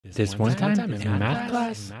This one time in math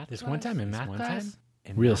class,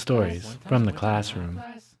 real stories from the classroom.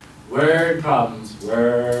 Word problems,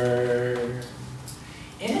 word.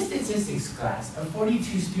 In a statistics class of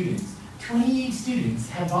 42 students, 28 students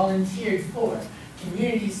have volunteered for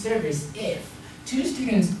community service if 2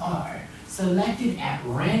 students are selected at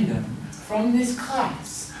random from this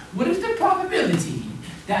class. What is the probability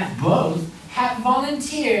that both have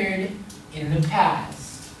volunteered in the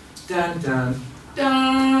past? Dun dun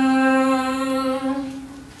dun!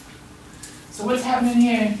 So what's happening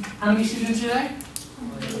here? How many students are there?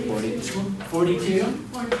 42?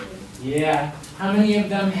 Yeah. How many of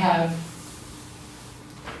them have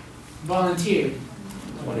volunteered?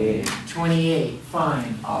 28.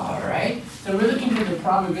 Fine. Alright. So we're looking for the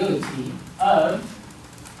probability of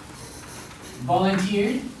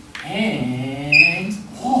volunteered and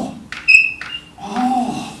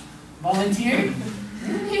volunteered?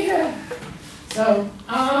 Yeah. So,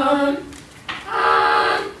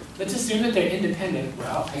 let's assume that they're independent.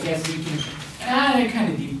 Well, I guess we can, they're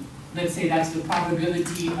kind of deep. Let's say that's the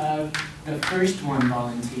probability of the first one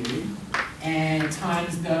volunteered, and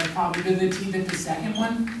times the probability that the second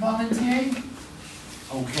one volunteered.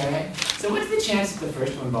 Okay. So what's the chance that the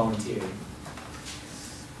first one volunteered?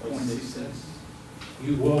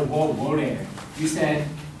 Whoa there. You said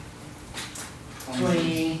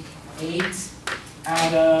 28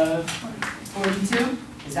 out of 42?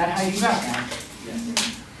 Is that how you got that?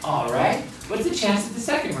 Yes. All right. What's the chance that the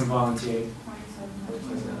second one volunteered?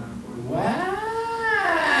 27. Wow.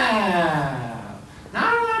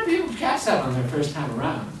 Not a lot of people catch that on their first time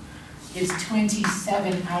around. It's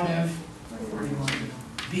 27 out of 41.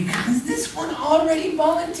 Because this one already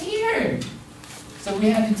volunteered. So we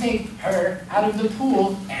had to take her out of the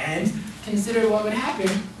pool and consider what would happen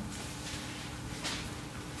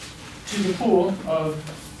to the pool of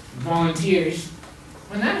volunteers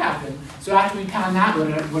when that happened. So after we pound that,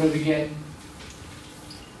 what did we get?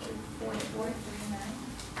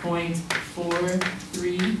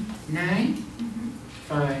 0.439?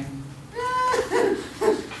 Fine.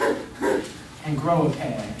 And grow a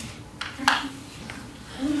pair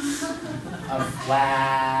of flowers.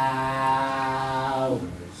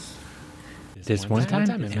 This one time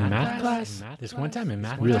in math class,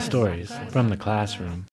 real stories from the classroom.